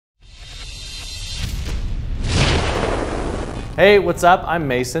Hey, what's up? I'm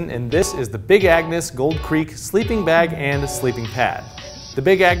Mason, and this is the Big Agnes Gold Creek sleeping bag and sleeping pad. The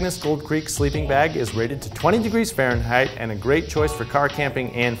Big Agnes Gold Creek sleeping bag is rated to 20 degrees Fahrenheit and a great choice for car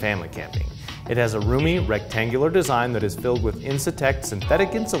camping and family camping. It has a roomy, rectangular design that is filled with Insitect synthetic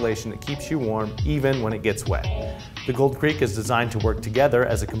insulation that keeps you warm even when it gets wet. The Gold Creek is designed to work together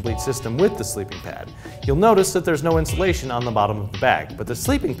as a complete system with the sleeping pad. You'll notice that there's no insulation on the bottom of the bag, but the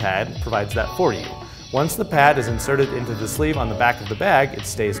sleeping pad provides that for you. Once the pad is inserted into the sleeve on the back of the bag, it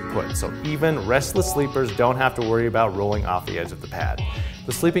stays put, so even restless sleepers don't have to worry about rolling off the edge of the pad.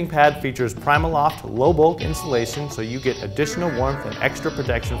 The sleeping pad features Primaloft low bulk insulation, so you get additional warmth and extra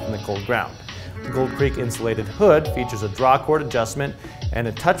protection from the cold ground. The Gold Creek insulated hood features a drawcord adjustment and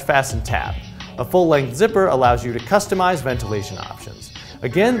a touch fastened tab. A full-length zipper allows you to customize ventilation options.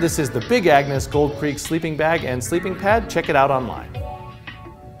 Again, this is the Big Agnes Gold Creek sleeping bag and sleeping pad. Check it out online.